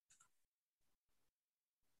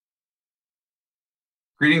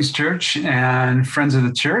Greetings, church and friends of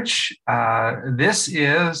the church. This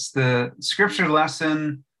is the scripture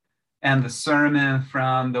lesson and the sermon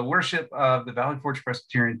from the worship of the Valley Forge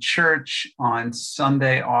Presbyterian Church on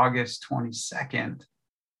Sunday, August 22nd,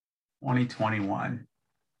 2021.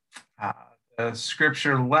 The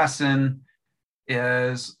scripture lesson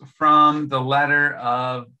is from the letter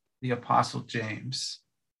of the Apostle James.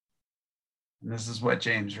 And this is what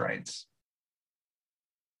James writes.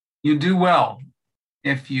 You do well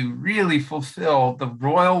if you really fulfill the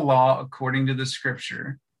royal law according to the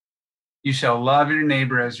scripture. You shall love your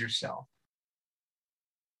neighbor as yourself.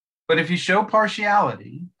 But if you show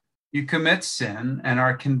partiality, you commit sin and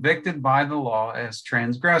are convicted by the law as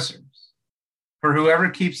transgressors. For whoever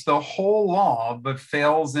keeps the whole law but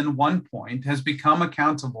fails in one point has become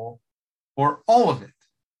accountable for all of it.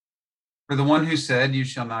 For the one who said, you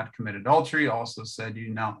shall not commit adultery, also said,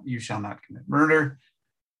 you shall not commit murder.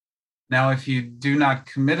 Now, if you do not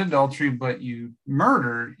commit adultery, but you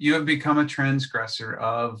murder, you have become a transgressor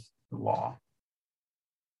of the law.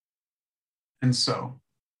 And so,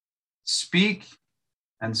 speak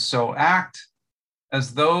and so act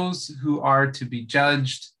as those who are to be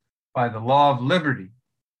judged by the law of liberty.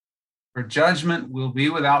 For judgment will be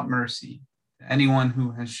without mercy to anyone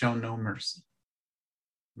who has shown no mercy.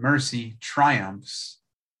 Mercy triumphs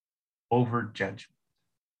over judgment.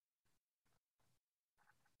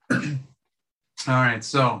 All right,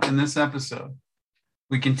 so in this episode,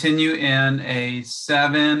 we continue in a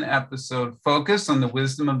 7-episode focus on the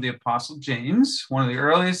wisdom of the Apostle James, one of the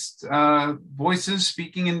earliest voices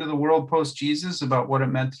speaking into the world post-Jesus about what it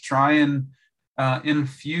meant to try and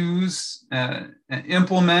infuse,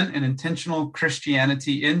 implement an intentional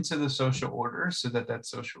Christianity into the social order so that that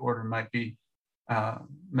social order might be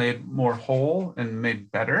made more whole and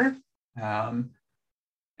made better.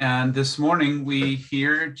 And this morning, we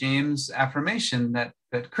hear James' affirmation that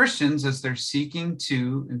Christians, as they're seeking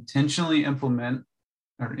to intentionally implement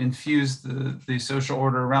or infuse the social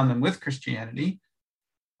order around them with Christianity,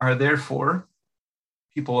 are therefore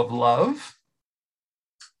people of love,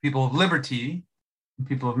 people of liberty, and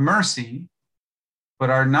people of mercy, but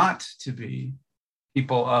are not to be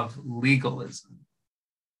people of legalism.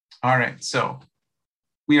 All right, so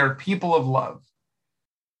we are people of love.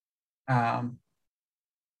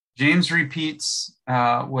 James repeats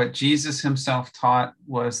what Jesus himself taught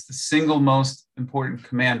was the single most important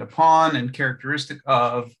command upon and characteristic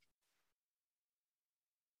of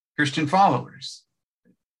Christian followers.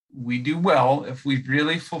 We do well if we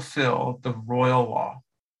really fulfill the royal law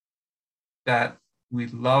that we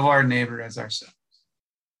love our neighbor as ourselves.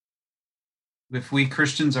 If we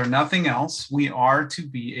Christians are nothing else, we are to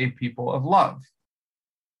be a people of love.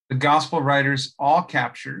 The gospel writers all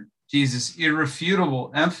capture Jesus'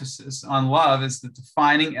 irrefutable emphasis on love as the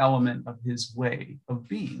defining element of his way of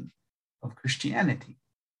being, of Christianity.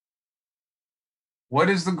 What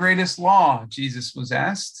is the greatest law? Jesus was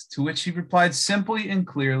asked, to which he replied simply and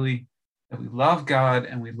clearly that we love God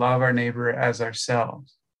and we love our neighbor as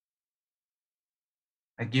ourselves.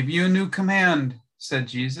 I give you a new command, said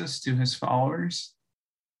Jesus to his followers,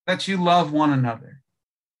 that you love one another.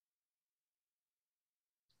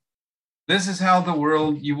 This is how the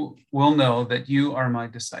world you will know that you are my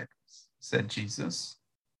disciples, said Jesus,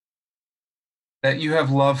 that you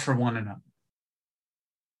have love for one another.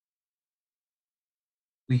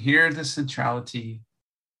 We hear the centrality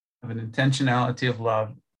of an intentionality of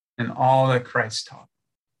love in all that Christ taught.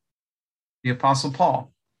 The Apostle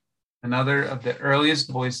Paul, another of the earliest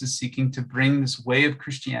voices seeking to bring this way of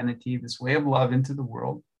Christianity, this way of love into the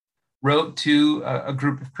world, wrote to a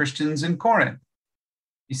group of Christians in Corinth.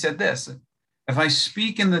 He said this, if I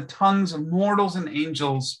speak in the tongues of mortals and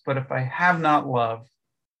angels, but if I have not love,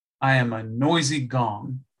 I am a noisy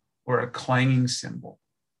gong or a clanging cymbal.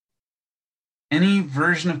 Any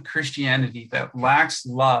version of Christianity that lacks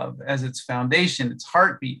love as its foundation, its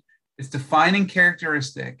heartbeat, its defining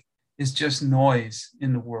characteristic is just noise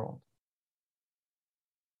in the world.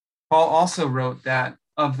 Paul also wrote that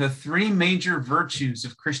of the 3 major virtues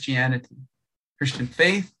of Christianity, Christian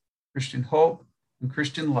faith, Christian hope, and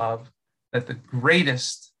Christian love, that the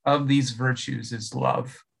greatest of these virtues is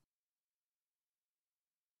love.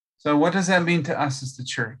 So what does that mean to us as the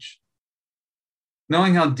church?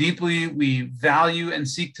 Knowing how deeply we value and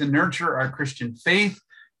seek to nurture our Christian faith,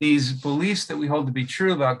 these beliefs that we hold to be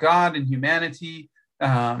true about God and humanity,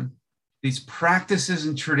 these practices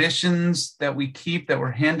and traditions that we keep that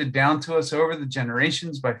were handed down to us over the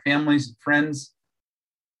generations by families and friends,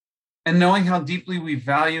 and knowing how deeply we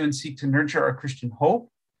value and seek to nurture our Christian hope,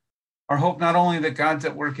 our hope not only that God's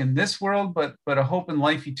at work in this world, but a hope in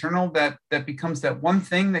life eternal that becomes that one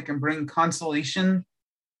thing that can bring consolation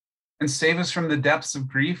and save us from the depths of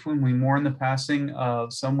grief when we mourn the passing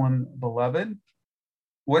of someone beloved?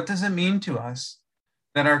 What does it mean to us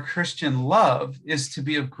that our Christian love is to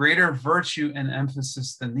be of greater virtue and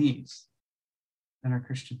emphasis than these, than our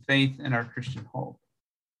Christian faith and our Christian hope?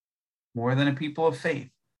 More than a people of faith,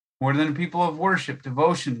 more than a people of worship,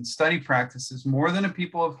 devotion, and study practices, more than a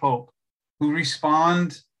people of hope who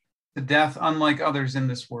respond to death unlike others in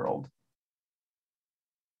this world.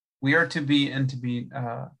 We are to be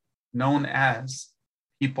known as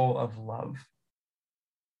people of love.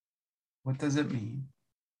 What does it mean?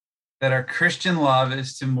 That our Christian love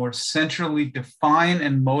is to more centrally define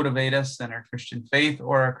and motivate us than our Christian faith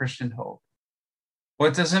or our Christian hope.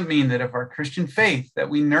 What does it mean that if our Christian faith that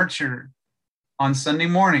we nurture on Sunday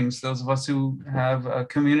mornings, those of us who have a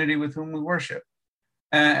community with whom we worship,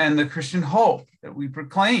 and the Christian hope that we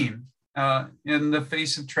proclaim in the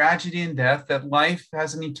face of tragedy and death, that life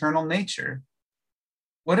has an eternal nature?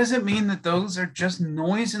 What does it mean that those are just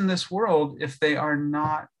noise in this world if they are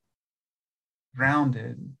not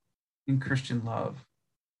grounded in Christian love,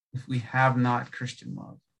 if we have not Christian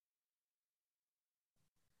love?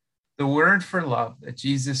 The word for love that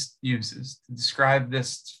Jesus uses to describe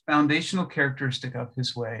this foundational characteristic of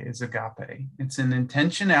his way is agape. It's an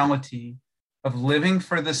intentionality of living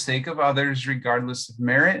for the sake of others, regardless of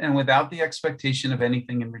merit and without the expectation of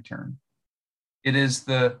anything in return. It is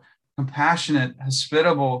the compassionate,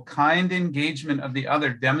 hospitable, kind engagement of the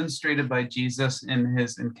other demonstrated by Jesus in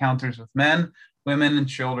his encounters with men, women, and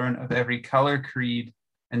children of every color, creed,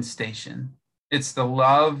 and station. It's the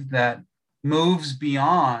love that moves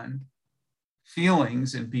beyond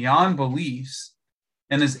feelings and beyond beliefs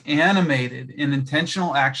and is animated in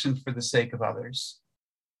intentional action for the sake of others.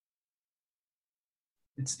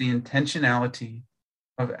 It's the intentionality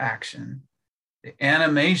of action, the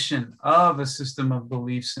animation of a system of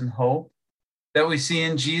beliefs and hope that we see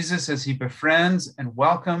in Jesus as he befriends and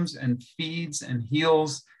welcomes and feeds and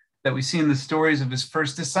heals, that we see in the stories of his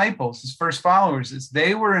first disciples, his first followers, as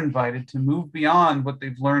they were invited to move beyond what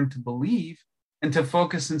they've learned to believe and to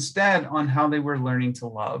focus instead on how they were learning to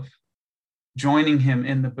love, joining him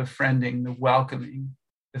in the befriending, the welcoming,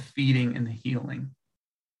 the feeding, and the healing.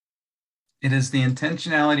 It is the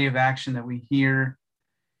intentionality of action that we hear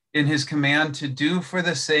in his command to do for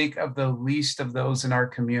the sake of the least of those in our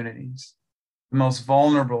communities, the most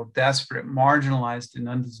vulnerable, desperate, marginalized, and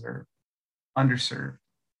underserved,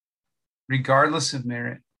 regardless of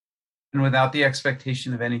merit and without the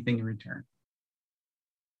expectation of anything in return.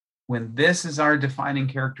 When this is our defining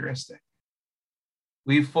characteristic,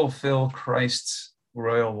 we fulfill Christ's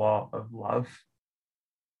royal law of love,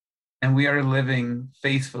 and we are living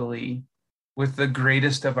faithfully with the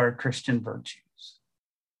greatest of our Christian virtues.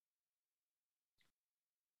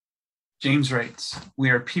 James writes, "We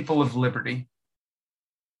are people of liberty."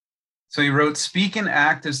 So he wrote, "Speak and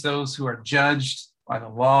act as those who are judged by the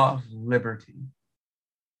law of liberty."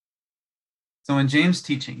 So in James'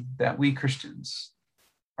 teaching that we Christians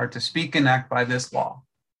are to speak and act by this law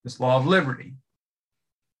of liberty.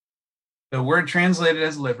 The word translated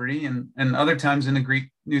as liberty, and other times in the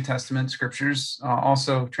Greek New Testament scriptures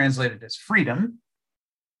also translated as freedom.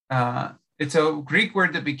 It's a Greek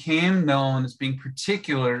word that became known as being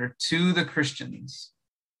particular to the Christians.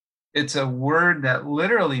 It's a word that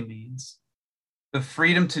literally means the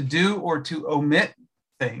freedom to do or to omit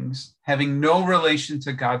things having no relation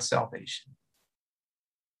to God's salvation,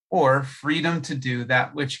 or freedom to do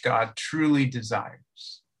that which God truly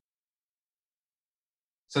desires.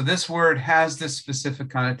 So this word has this specific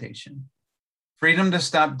connotation: freedom to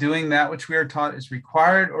stop doing that which we are taught is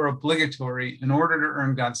required or obligatory in order to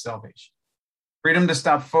earn God's salvation. Freedom to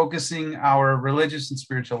stop focusing our religious and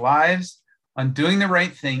spiritual lives on doing the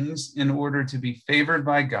right things in order to be favored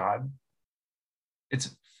by God.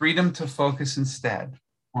 It's freedom to focus instead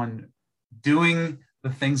on doing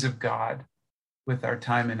the things of God with our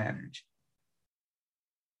time and energy.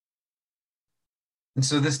 And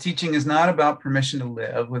so this teaching is not about permission to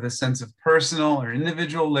live with a sense of personal or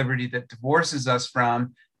individual liberty that divorces us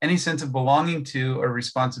from any sense of belonging to or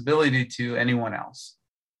responsibility to anyone else.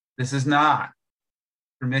 This is not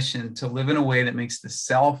permission to live in a way that makes the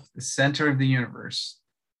self the center of the universe,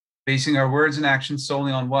 basing our words and actions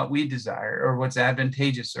solely on what we desire or what's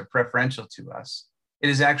advantageous or preferential to us. It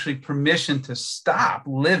is actually permission to stop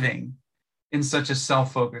living in such a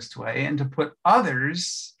self-focused way and to put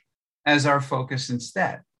others as our focus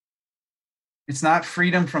instead. It's not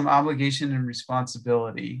freedom from obligation and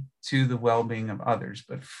responsibility to the well-being of others,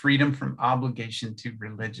 but freedom from obligation to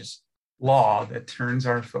religious law that turns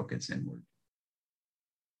our focus inward.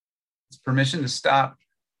 It's permission to stop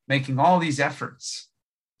making all these efforts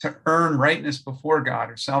to earn rightness before God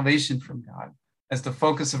or salvation from God as the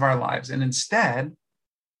focus of our lives. And instead,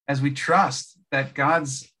 as we trust that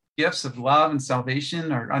God's gifts of love and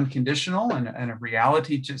salvation are unconditional and a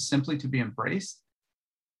reality just simply to be embraced,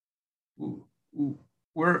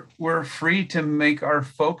 we're free to make our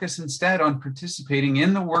focus instead on participating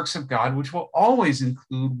in the works of God, which will always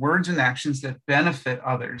include words and actions that benefit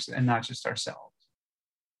others and not just ourselves.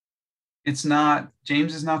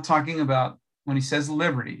 James is not talking about, when he says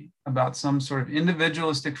liberty, about some sort of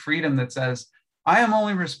individualistic freedom that says, I am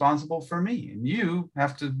only responsible for me and you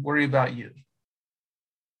have to worry about you.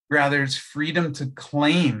 Rather, it's freedom to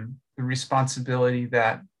claim the responsibility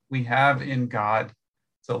that we have in God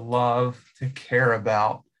to love, to care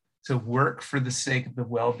about, to work for the sake of the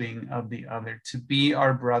well-being of the other, to be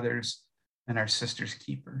our brothers and our sisters'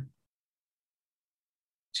 keeper.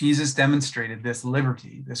 Jesus demonstrated this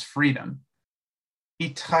liberty, this freedom.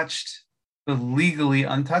 He touched the legally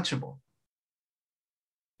untouchable.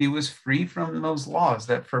 He was free from those laws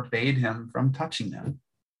that forbade him from touching them.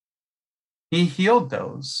 He healed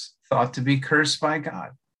those thought to be cursed by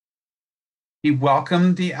God. He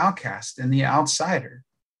welcomed the outcast and the outsider,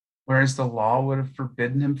 whereas the law would have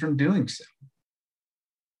forbidden him from doing so.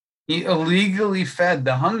 He illegally fed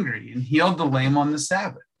the hungry and healed the lame on the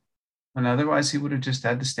Sabbath, when otherwise he would have just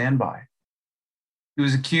had to stand by. He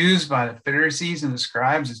was accused by the Pharisees and the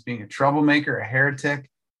scribes as being a troublemaker, a heretic,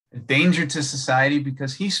 a danger to society,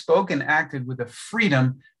 because he spoke and acted with a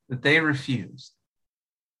freedom that they refused.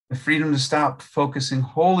 The freedom to stop focusing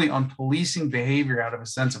wholly on policing behavior out of a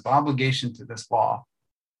sense of obligation to this law.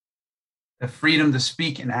 The freedom to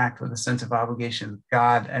speak and act with a sense of obligation with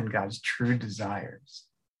God and God's true desires.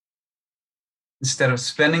 Instead of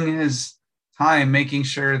spending his time making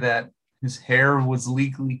sure that his hair was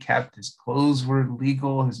legally kept, his clothes were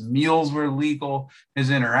legal, his meals were legal, his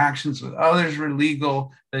interactions with others were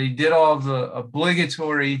legal, that he did all of the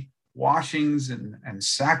obligatory washings and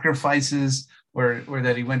sacrifices, or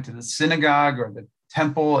that he went to the synagogue or the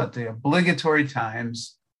temple at the obligatory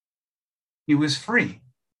times, he was free.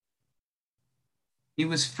 He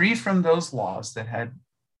was free from those laws that had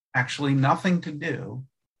actually nothing to do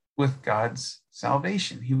with God's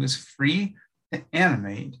salvation. He was free to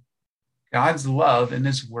animate God's love in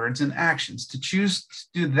his words and actions, to choose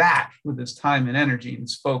to do that with his time and energy and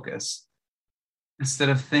his focus, instead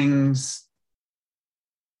of things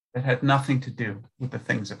that had nothing to do with the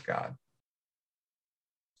things of God.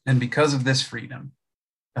 And because of this freedom,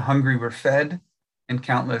 the hungry were fed, and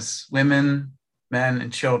countless women, men,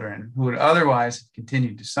 and children who would otherwise have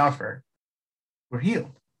continued to suffer were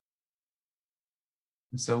healed.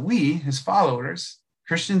 And so we, his followers,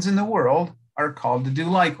 Christians in the world, are called to do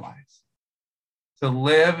likewise, to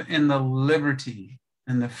live in the liberty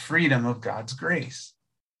and the freedom of God's grace,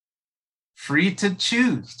 free to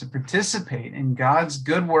choose to participate in God's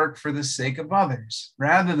good work for the sake of others,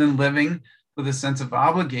 rather than living with a sense of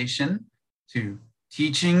obligation to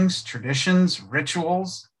teachings, traditions,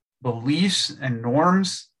 rituals, beliefs, and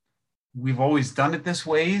norms. We've always done it this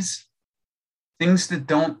ways, things that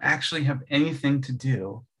don't actually have anything to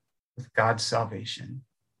do with God's salvation.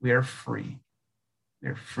 We are free. We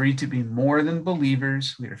are free to be more than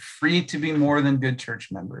believers. We are free to be more than good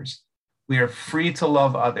church members. We are free to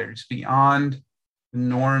love others beyond the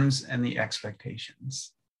norms and the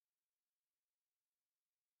expectations.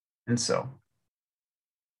 And so,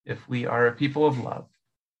 if we are a people of love,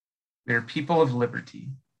 we are people of liberty,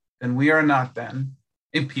 then we are not then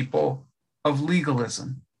a people of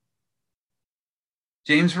legalism.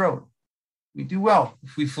 James wrote, we do well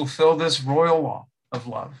if we fulfill this royal law of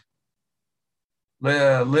love,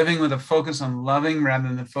 living with a focus on loving rather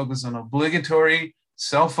than a focus on obligatory,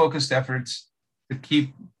 self-focused efforts to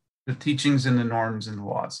keep the teachings and the norms and the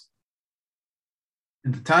laws.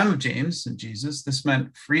 In the time of James and Jesus, this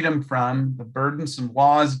meant freedom from the burdensome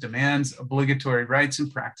laws, demands, obligatory rites,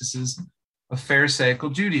 and practices of Pharisaical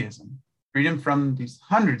Judaism. Freedom from these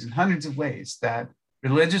hundreds and hundreds of ways that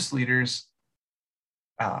religious leaders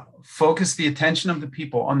focus the attention of the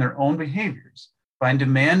people on their own behaviors by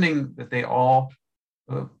demanding that they all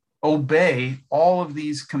obey all of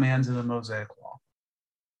these commands of the Mosaic Law.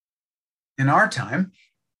 In our time,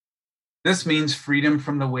 this means freedom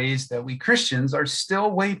from the ways that we Christians are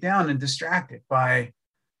still weighed down and distracted by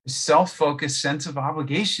a self-focused sense of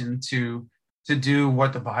obligation to do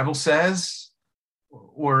what the Bible says,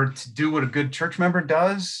 or to do what a good church member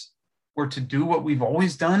does, or to do what we've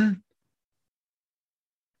always done.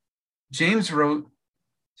 James wrote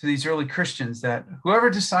to these early Christians that whoever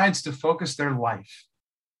decides to focus their life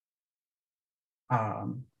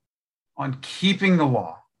on keeping the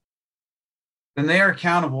law, then they are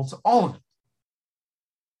accountable to all of it.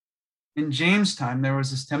 in James' time, there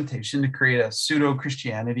was this temptation to create a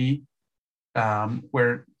pseudo-Christianity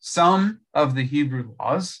where some of the Hebrew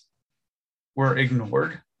laws were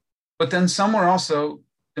ignored, but then some were also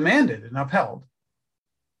demanded and upheld.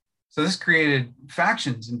 So this created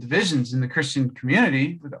factions and divisions in the Christian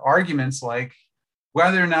community with arguments like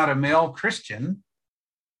whether or not a male Christian,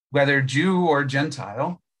 whether Jew or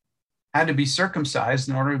Gentile, had to be circumcised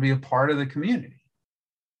in order to be a part of the community.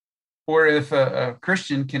 Or if a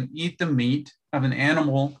Christian can eat the meat of an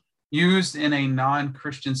animal used in a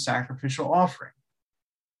non-Christian sacrificial offering,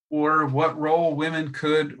 or what role women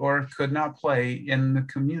could or could not play in the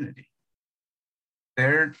community.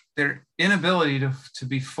 Their inability to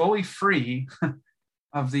be fully free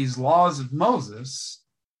of these laws of Moses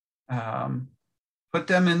put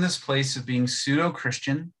them in this place of being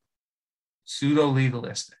pseudo-Christian,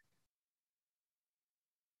 pseudo-legalistic.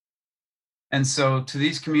 And so to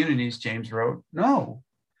these communities, James wrote, no,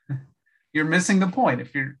 you're missing the point.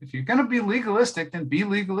 If you're going to be legalistic, then be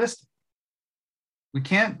legalistic. We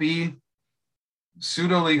can't be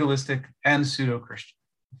pseudo-legalistic and pseudo-Christian.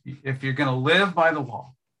 If you're going to live by the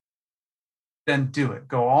law, then do it.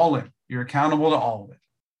 Go all in. You're accountable to all of it.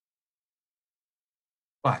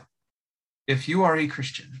 But if you are a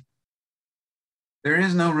Christian, there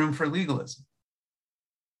is no room for legalism.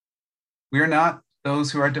 We are not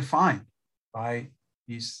those who are defined by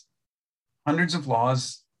these hundreds of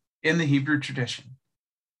laws in the Hebrew tradition,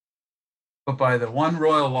 but by the one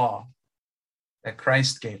royal law that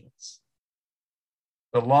Christ gave us,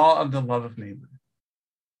 the law of the love of neighbor.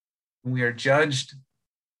 We are judged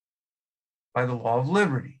by the law of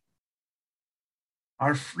liberty,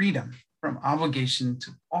 our freedom from obligation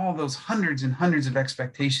to all those hundreds and hundreds of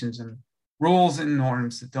expectations and rules and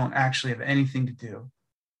norms that don't actually have anything to do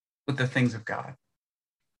with the things of God.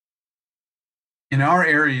 In our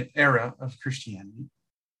era of Christianity,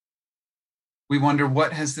 we wonder,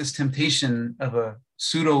 what has this temptation of a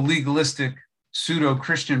pseudo-legalistic,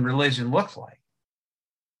 pseudo-Christian religion looked like?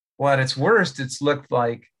 Well, at its worst, it's looked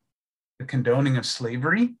like the condoning of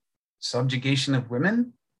slavery, subjugation of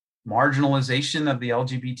women, marginalization of the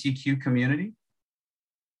LGBTQ community,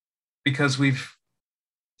 because we've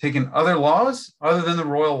taken other laws other than the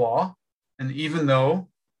royal law, and even though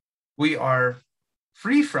we are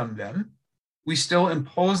free from them, we still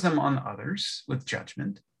impose them on others with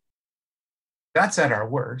judgment. That's at our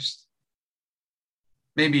worst.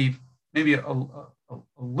 Maybe a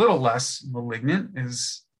little less malignant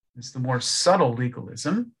is the more subtle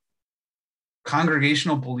legalism,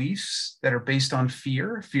 congregational beliefs that are based on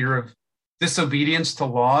fear of disobedience to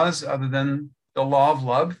laws other than the law of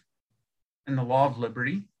love and the law of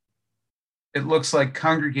liberty. It looks like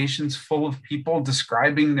congregations full of people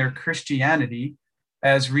describing their Christianity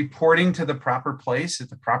as reporting to the proper place at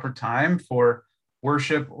the proper time for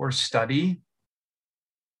worship or study,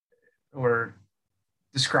 or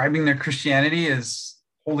describing their Christianity as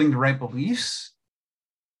holding the right beliefs,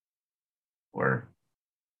 or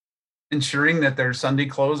ensuring that their Sunday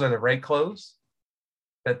clothes are the right clothes,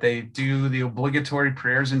 that they do the obligatory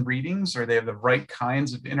prayers and readings, or they have the right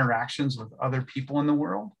kinds of interactions with other people in the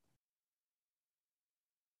world.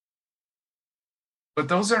 But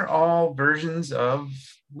those are all versions of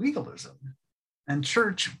legalism. And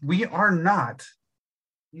church, we are not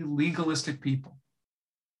a legalistic people.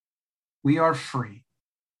 We are free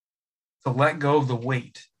to let go of the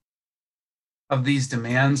weight of these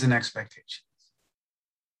demands and expectations.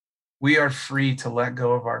 We are free to let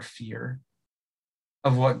go of our fear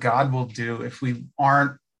of what God will do if we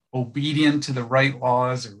aren't obedient to the right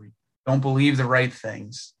laws or we don't believe the right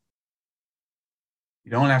things.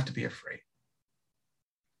 You don't have to be afraid.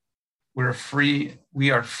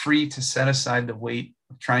 We are free to set aside the weight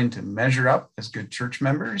of trying to measure up as good church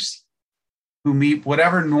members who meet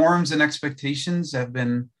whatever norms and expectations have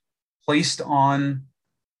been placed on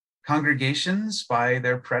congregations by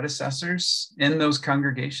their predecessors in those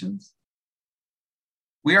congregations.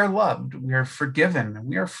 We are loved, we are forgiven, and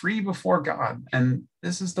we are free before God. And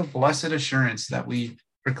this is the blessed assurance that we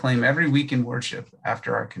proclaim every week in worship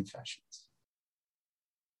after our confessions.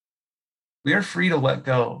 We are free to let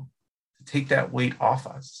go, to take that weight off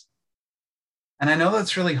us. And I know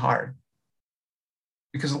that's really hard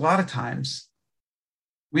because a lot of times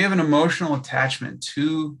we have an emotional attachment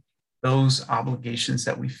to those obligations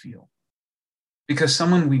that we feel because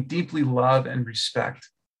someone we deeply love and respect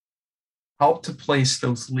helped to place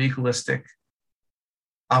those legalistic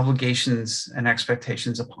obligations and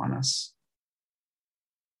expectations upon us.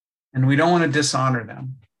 And we don't want to dishonor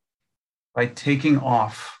them by taking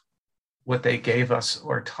off what they gave us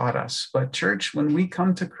or taught us. But church, when we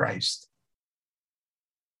come to Christ,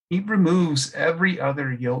 He removes every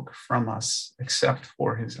other yoke from us except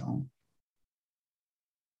for his own.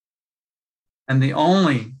 And the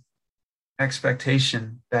only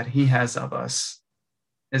expectation that he has of us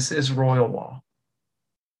is his royal law,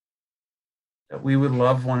 that we would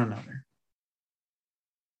love one another.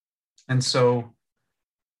 And so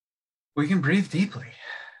we can breathe deeply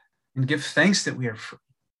and give thanks that we are free.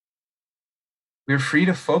 We are free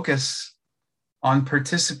to focus on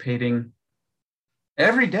participating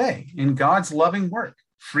every day in God's loving work,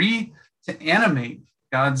 free to animate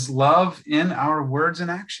God's love in our words and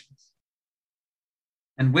actions.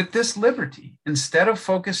 And with this liberty, instead of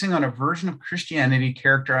focusing on a version of Christianity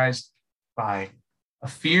characterized by a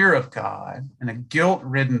fear of God and a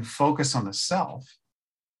guilt-ridden focus on the self,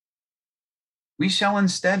 we shall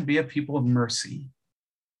instead be a people of mercy.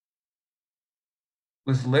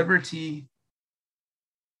 With liberty,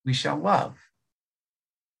 we shall love.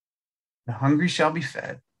 The hungry shall be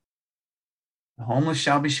fed. The homeless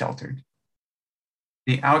shall be sheltered.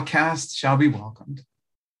 The outcast shall be welcomed.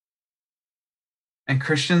 And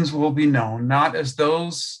Christians will be known not as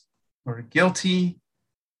those who are guilty,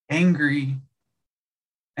 angry,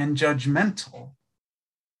 and judgmental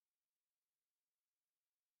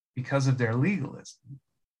because of their legalism,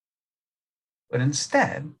 but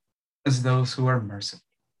instead as those who are merciful.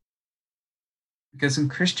 Because in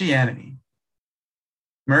Christianity,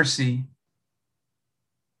 mercy,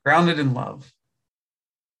 grounded in love,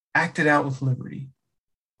 acted out with liberty,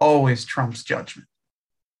 always trumps judgment.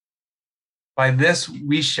 By this,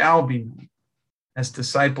 we shall be known as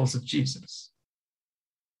disciples of Jesus.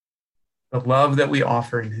 The love that we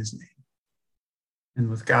offer in his name. And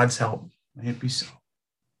with God's help, may it be so.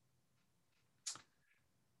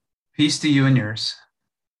 Peace to you and yours.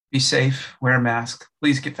 Be safe, wear a mask,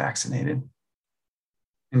 please get vaccinated.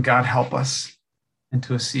 And God help us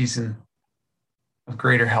into a season of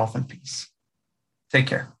greater health and peace. Take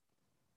care.